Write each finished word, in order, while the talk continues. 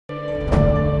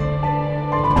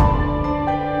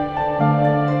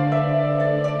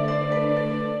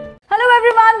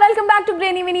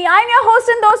host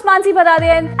and dost Mansi Bhadade,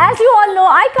 and as you all know,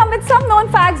 I come with some known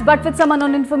facts but with some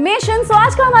unknown information. So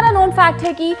आज का हमारा known fact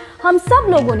है कि हम सब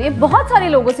लोगों ने बहुत सारे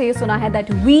लोगों से ये सुना है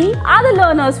that we are the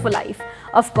learners for life.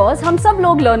 Of course, हम सब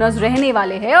लोग learners रहने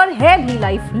वाले हैं और है भी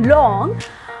life long.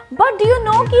 But do you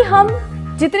know कि हम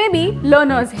जितने भी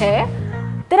learners हैं,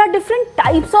 there are different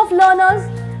types of learners.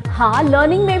 हाँ,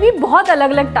 learning में भी बहुत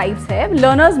अलग-अलग types है,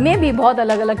 learners में भी बहुत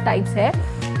अलग-अलग types है.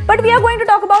 But we are going to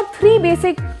talk about three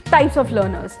basic types of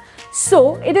learners. So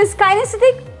it is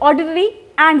kinesthetic, auditory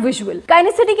and visual.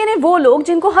 Kinesthetic यानी वो लोग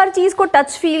जिनको हर चीज़ को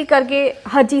टच फील करके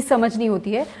हर चीज़ समझनी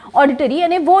होती है. Auditory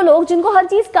यानी वो लोग जिनको हर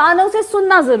चीज़ कानों से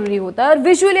सुनना ज़रूरी होता है. और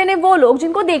visual यानी वो लोग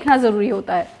जिनको देखना ज़रूरी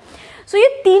होता है. So ये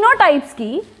तीनों टाइप्स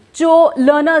की जो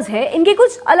learners है इनके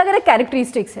कुछ अलग अलग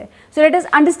characteristics है. So let us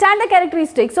understand the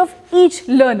characteristics of each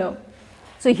learner.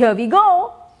 So here we go.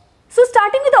 So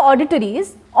starting with the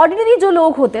auditories. Auditory जो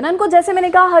लोग होते हैं ना, इनको जैसे मैंने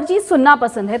कहा हर चीज़ सुनना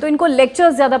पसंद है, तो इनको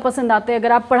लेक्चर्स ज़्यादा पसंद आते हैं.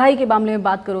 अगर आप पढ़ाई के मामले में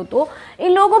बात करो तो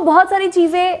इन लोगों को बहुत सारी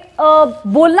चीज़ें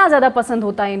बोलना ज़्यादा पसंद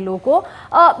होता है. इन लोगों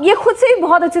को ये खुद से भी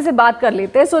बहुत अच्छे से बात कर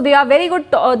लेते हैं. सो they are very good,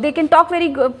 they can talk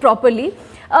very properly.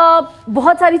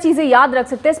 बहुत सारी चीज़ें याद रख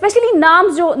सकते हैं. स्पेशली नाम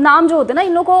जो होते हैं ना,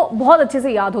 इन लोगों को बहुत अच्छे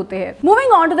से याद होते हैं.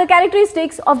 Moving on to the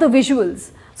characteristics of the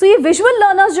visuals. सो ये विजुअल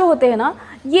लर्नर्स जो होते हैं ना,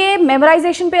 ये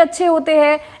मेमोराइजेशन पे अच्छे होते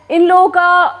हैं. इन लोगों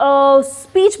का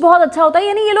स्पीच बहुत अच्छा होता है,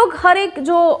 यानी ये लोग हर एक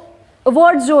जो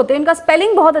वर्ड्स जो होते हैं इनका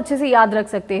स्पेलिंग बहुत अच्छे से याद रख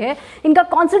सकते हैं. इनका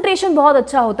कंसंट्रेशन बहुत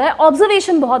अच्छा होता है,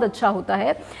 ऑब्जर्वेशन बहुत अच्छा होता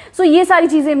है. सो ये सारी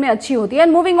चीज़ें इनमें अच्छी होती है.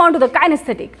 And moving on to the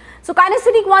kinaesthetic. So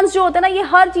kinaesthetic once जो होते हैं ना, ये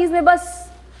हर चीज़ में बस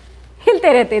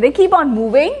हिलते रहते हैं. They keep on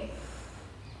moving.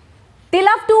 They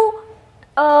love to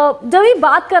जब भी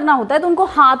बात करना होता है तो उनको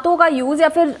हाथों का यूज़ या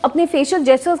फिर अपने फेशियल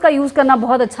जेस्चर्स का यूज़ करना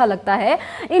बहुत अच्छा लगता है.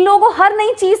 इन लोगों को हर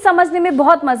नई चीज़ समझने में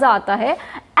बहुत मज़ा आता है.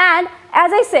 And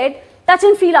as I said, touch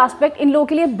and feel aspect in लोगों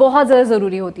के लिए बहुत ज़्यादा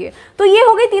ज़रूरी होती है. तो ये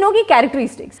हो गई तीनों की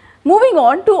characteristics. Moving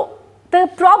on to the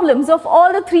problems of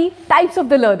all the three types of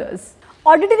the learners.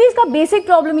 ऑडिटरीज का बेसिक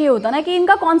प्रॉब्लम ये होता है ना कि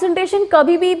इनका कॉन्सेंट्रेशन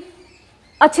कभी भी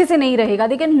अच्छे से नहीं रहेगा.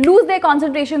 They can lose their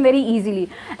concentration very easily.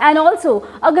 And also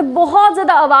अगर बहुत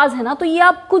ज़्यादा आवाज़ है ना, तो ये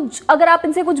आप अगर आप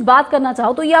इनसे कुछ बात करना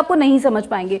चाहो तो ये आपको नहीं समझ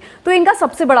पाएंगे. तो इनका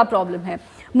सबसे बड़ा प्रॉब्लम है.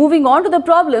 Moving on to the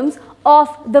problems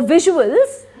of the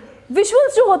visuals.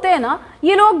 Visuals जो होते हैं ना,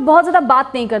 ये लोग बहुत ज़्यादा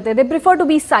बात नहीं करते. They prefer to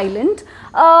be silent.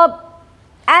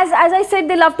 As I said,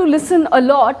 they love to listen a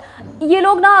lot. ये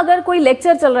लोग ना, अगर कोई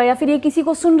लेक्चर चल रहा है या फिर ये किसी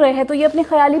को सुन रहे हैं तो ये अपने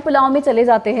ख्याली पुलाव में चले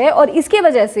जाते हैं. और इसके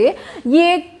वजह से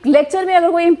ये लेक्चर में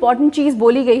अगर कोई इंपॉर्टेंट चीज़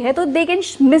बोली गई है तो they can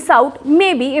miss out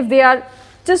may be if they are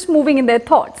just moving in their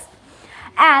thoughts.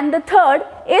 And the third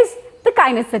is the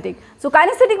kinaesthetic. So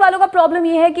kinaesthetic वालों का प्रॉब्लम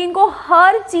ये है कि इनको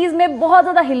हर चीज़ में बहुत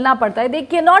ज़्यादा हिलना पड़ता है. They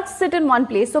can not sit in one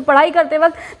place. सो पढ़ाई करते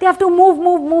वक्त they have to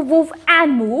move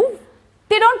and move.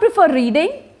 They don't prefer reading.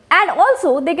 And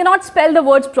also they के not spell the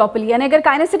words properly. यानी अगर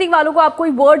काइनेस्थेटिक वालों को आप कोई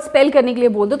वर्ड स्पेल करने के लिए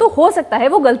बोल दो तो हो सकता है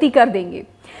वो गलती कर देंगे.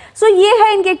 सो ये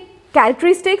है इनके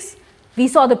characteristics. We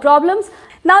saw the problems.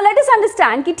 Now let us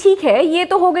understand कि ठीक है, ये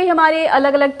तो हो गई हमारे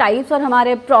अलग अलग टाइप्स और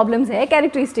हमारे प्रॉब्लम्स है,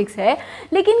 कैरेक्टरिस्टिक्स है.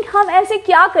 लेकिन हम ऐसे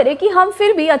क्या करें कि हम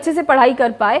फिर भी अच्छे से पढ़ाई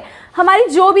कर पाए हमारी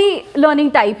जो भी लर्निंग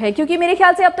टाइप है. क्योंकि मेरे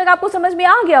ख्याल से अब तक आपको समझ में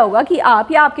आ गया होगा कि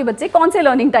आप या आपके बच्चे कौन से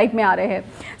लर्निंग टाइप में आ रहे हैं.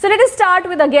 So let us start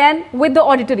with again with the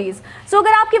ऑडिटरीज. सो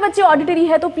अगर आपके बच्चे ऑडिटरी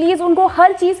है तो प्लीज़ उनको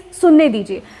हर चीज़ सुनने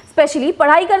दीजिए. स्पेशली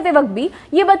पढ़ाई करते वक्त भी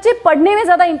ये बच्चे पढ़ने में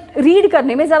ज़्यादा, रीड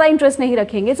करने में ज़्यादा इंटरेस्ट नहीं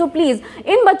रखेंगे. सो प्लीज़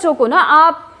इन बच्चों को ना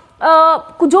आप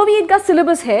जो भी इनका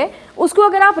सिलेबस है उसको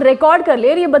अगर आप रिकॉर्ड कर ले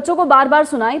और ये बच्चों को बार बार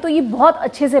सुनाएं तो ये बहुत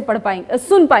अच्छे से पढ़ पाएंगे,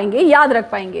 सुन पाएंगे, याद रख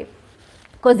पाएंगे.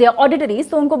 बिकॉज दे आर ऑडिटरीज,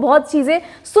 तो उनको बहुत चीज़ें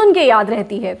सुन के याद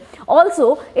रहती है.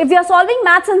 Also if they are solving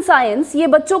maths and science, ये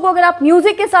बच्चों को अगर आप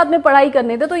म्यूजिक के साथ में पढ़ाई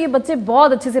करने दें तो ये बच्चे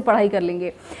बहुत अच्छे से पढ़ाई कर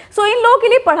लेंगे. सो इन लोगों के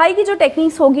लिए पढ़ाई की जो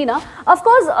टेक्निक्स होगी ना,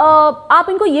 ऑफकोर्स आप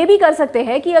इनको ये भी कर सकते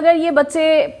हैं कि अगर ये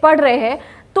बच्चे पढ़ रहे हैं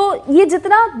तो ये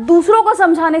जितना दूसरों को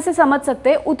समझाने से समझ सकते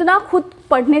हैं उतना खुद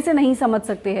पढ़ने से नहीं समझ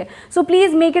सकते हैं. So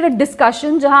please make it a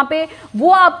discussion जहाँ पे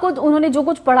वो आपको, उन्होंने जो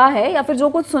कुछ पढ़ा है या फिर जो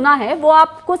कुछ सुना है वो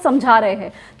आपको समझा रहे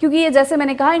हैं. क्योंकि ये जैसे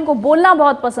मैंने कहा इनको बोलना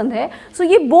बहुत पसंद है. सो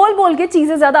ये बोल के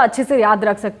चीज़ें ज़्यादा अच्छे से याद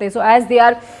रख सकते हैं. सो एज दे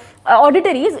आर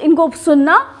ऑडिटरीज, इनको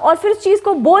सुनना और फिर चीज़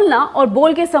को बोलना और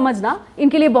बोल के समझना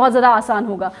इनके लिए बहुत ज़्यादा आसान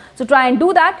होगा. So try and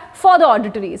do that for the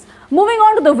ऑडिटरीज. Moving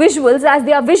on to the visuals. As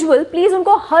they are visual, please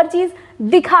उनको हर चीज़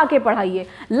दिखा के पढ़ाइए.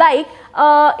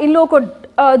 लाइक इन लोगों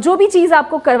को जो भी चीज़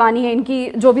आपको करवानी है,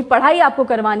 इनकी जो भी पढ़ाई आपको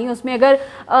करवानी है उसमें अगर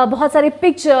बहुत सारे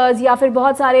पिक्चर्स या फिर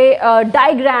बहुत सारे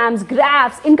डायग्राम्स,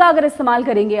 ग्राफ्स, इनका अगर इस्तेमाल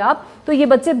करेंगे आप तो ये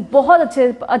बच्चे बहुत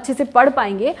अच्छे से पढ़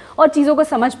पाएंगे और चीज़ों को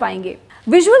समझ पाएंगे.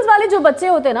 विजुअल्स वाले जो बच्चे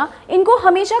होते हैं ना, इनको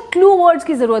हमेशा क्लू वर्ड्स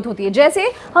की जरूरत होती है।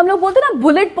 जैसे हम लोग बोलते हैं ना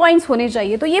बुलेट पॉइंट्स होने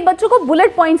चाहिए, तो ये बच्चों को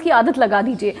बुलेट पॉइंट्स की आदत लगा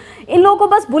दीजिए। इन लोगों को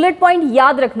बस बुलेट पॉइंट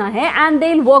याद रखना है and they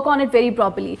will work on it very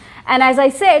properly. And as I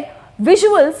said,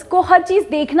 visuals को हर चीज़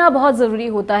देखना बहुत ज़रूरी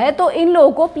होता है, तो इन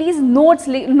लोगों को प्लीज़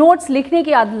नोट्स लिखने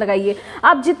की आदत लगाइए।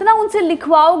 आप जितना उनसे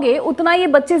लिखवाओगे उतना ये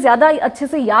बच्चे ज़्यादा अच्छे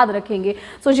से याद रखेंगे।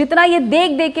 सो जितना ये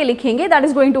देख देख के लिखेंगे, that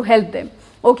is going to help them.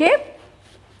 Okay,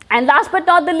 and last but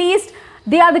not the least,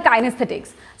 they are the काइनेस्थेटिक्स।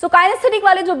 So kinaesthetic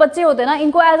वाले जो बच्चे होते हैं ना,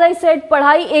 इनको एज आई सेड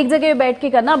पढ़ाई एक जगह बैठ के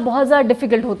करना बहुत ज़्यादा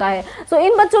डिफिकल्ट होता है। सो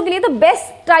इन बच्चों के लिए the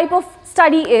best type of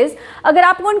study is, अगर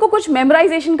आपको इनको कुछ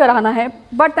मेमोराइजेशन कराना है,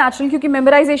 बट नेचुरल, क्योंकि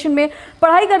मेमोराइजेशन में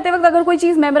पढ़ाई करते वक्त अगर कोई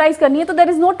चीज़ मेमोराइज करनी है तो there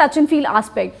is no touch and feel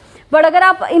aspect. But अगर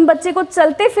आप इन बच्चे को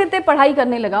चलते फिरते पढ़ाई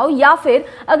करने लगाओ, या फिर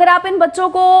अगर आप इन बच्चों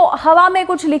को हवा में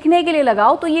कुछ लिखने के लिए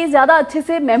लगाओ, तो ये ज़्यादा अच्छे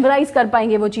से मेमोराइज कर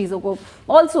पाएंगे वो चीज़ों को।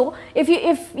 Also if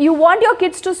you want your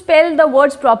kids to spell the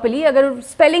words properly, अगर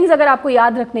स्पेलिंग्स अगर आपको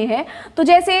याद रखने हैं, तो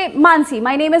जैसे Mansi,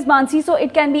 my name is Mansi, so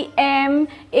it can be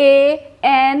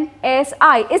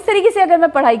MANSI, इस तरीके से अगर मैं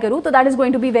पढ़ाई करूँ तो that is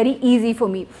going to be very easy for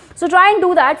me. So try and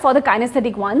do that for the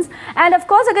kinaesthetic once. And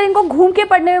of course अगर इनको घूम के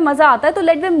पढ़ने में मजा आता है तो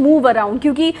लेट देम मूव अराउंड,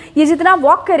 क्योंकि ये जितना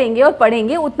वॉक करेंगे और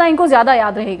पढ़ेंगे उतना इनको ज़्यादा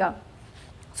याद रहेगा।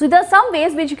 So there are some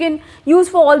ways which you can use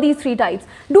for all these three types.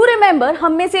 Do remember,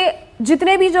 हम में से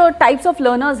जितने भी जो टाइप्स ऑफ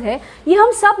लर्नर्स है, ये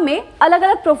हम सब में अलग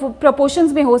अलग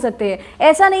प्रोपोर्शंस में हो सकते हैं।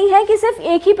 ऐसा नहीं है कि सिर्फ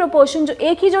एक ही प्रोपोर्शन, जो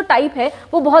एक ही जो टाइप है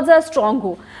वो बहुत ज़्यादा स्ट्रॉन्ग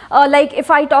हो। Like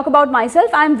if I talk about my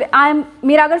self, I am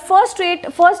मेरा अगर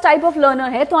फर्स्ट टाइप ऑफ लर्नर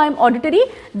है तो I am auditory,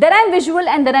 then I am visual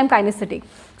and then I am kinaesthetic.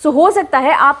 सो हो सकता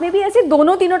है आप में भी ऐसे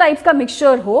दोनों तीनों टाइप्स का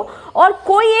मिक्सचर हो, और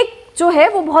कोई एक जो है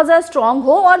वो बहुत ज़्यादा स्ट्रॉन्ग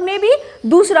हो और मे बी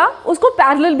दूसरा उसको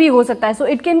पैरेलल भी हो सकता है। So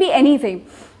it can be anything.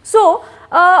 सो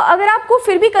अगर आपको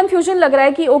फिर भी कंफ्यूजन लग रहा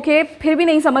है कि ओके फिर भी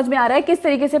नहीं समझ में आ रहा है किस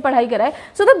तरीके से पढ़ाई कराए,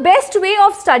 so the best way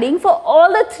of studying for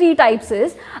all the three types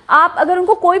is, आप अगर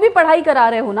उनको कोई भी पढ़ाई करा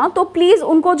रहे हो ना, तो प्लीज़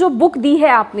उनको जो बुक दी है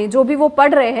आपने, जो भी वो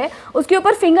पढ़ रहे हैं, उसके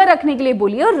ऊपर फिंगर रखने के लिए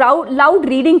बोलिए और लाउड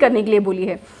रीडिंग करने के लिए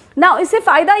बोलिए। ना इससे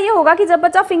फ़ायदा ये होगा कि जब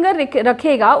बच्चा फिंगर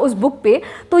रखेगा उस बुक पे,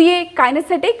 तो ये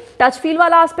काइनेस्थेटिक टच फील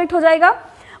वाला एस्पेक्ट हो जाएगा,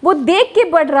 वो देख के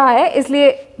पढ़ रहा है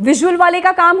इसलिए विजुअल वाले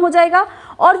का काम हो जाएगा,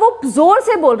 और वो जोर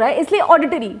से बोल रहा है इसलिए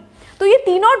ऑडिटरी। तो ये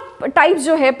तीनों टाइप्स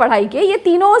जो है पढ़ाई के, ये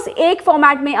तीनों एक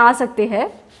फॉर्मेट में आ सकते हैं।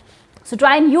 So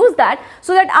try and use that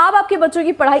so that आप आपके बच्चों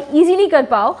की पढ़ाई इजीली कर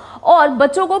पाओ और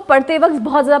बच्चों को पढ़ते वक्त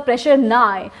बहुत ज़्यादा प्रेशर ना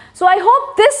आए। सो I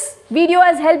hope this video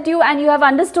has helped you and you have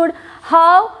understood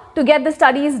how to get the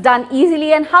studies done easily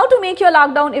and how to make your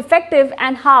lockdown effective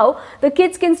and how the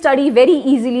kids can study very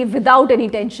easily without any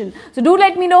tension. So do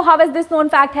let me know how has this known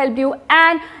fact helped you,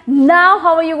 and now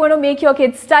how are you going to make your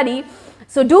kids study.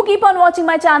 So do keep on watching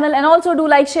my channel, and also do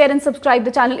like, share and subscribe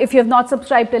the channel if you have not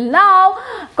subscribed till now,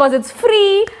 because it's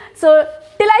free. So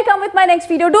till I come with my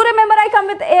next video, do remember I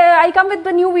come with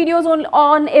the new videos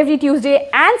on every Tuesday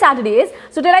and Saturdays.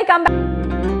 So till I come back.